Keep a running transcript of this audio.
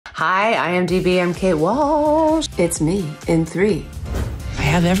Hi, IMDb, I'm Kate Walsh. It's me in 3. I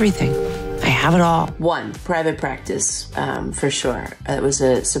have everything. I have it all. 1, private practice, for sure. It was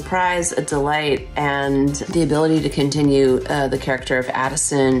a surprise, a delight, and the ability to continue the character of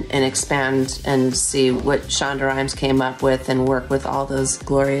Addison and expand and see what Shonda Rhimes came up with and work with all those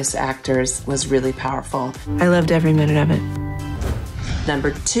glorious actors was really powerful. I loved every minute of it. Number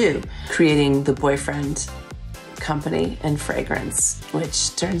 2, creating the boyfriend company and fragrance,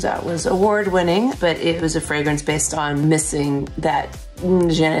 which turns out was award-winning, but it was a fragrance based on missing that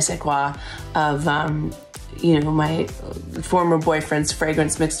je ne sais quoi of, you know, my former boyfriend's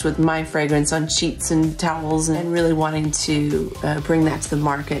fragrance mixed with my fragrance on sheets and towels, and really wanting to bring that to the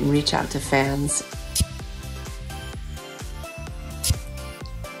market and reach out to fans.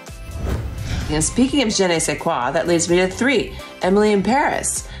 And speaking of je ne sais quoi, that leads me to 3, Emily in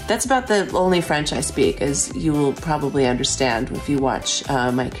Paris. That's about the only French I speak, as you will probably understand if you watch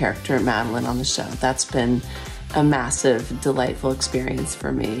my character Madeline on the show. That's been a massive, delightful experience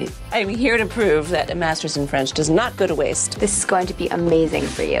for me. I'm here to prove that a master's in French does not go to waste. This is going to be amazing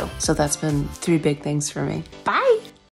for you. So that's been 3 big things for me. Bye.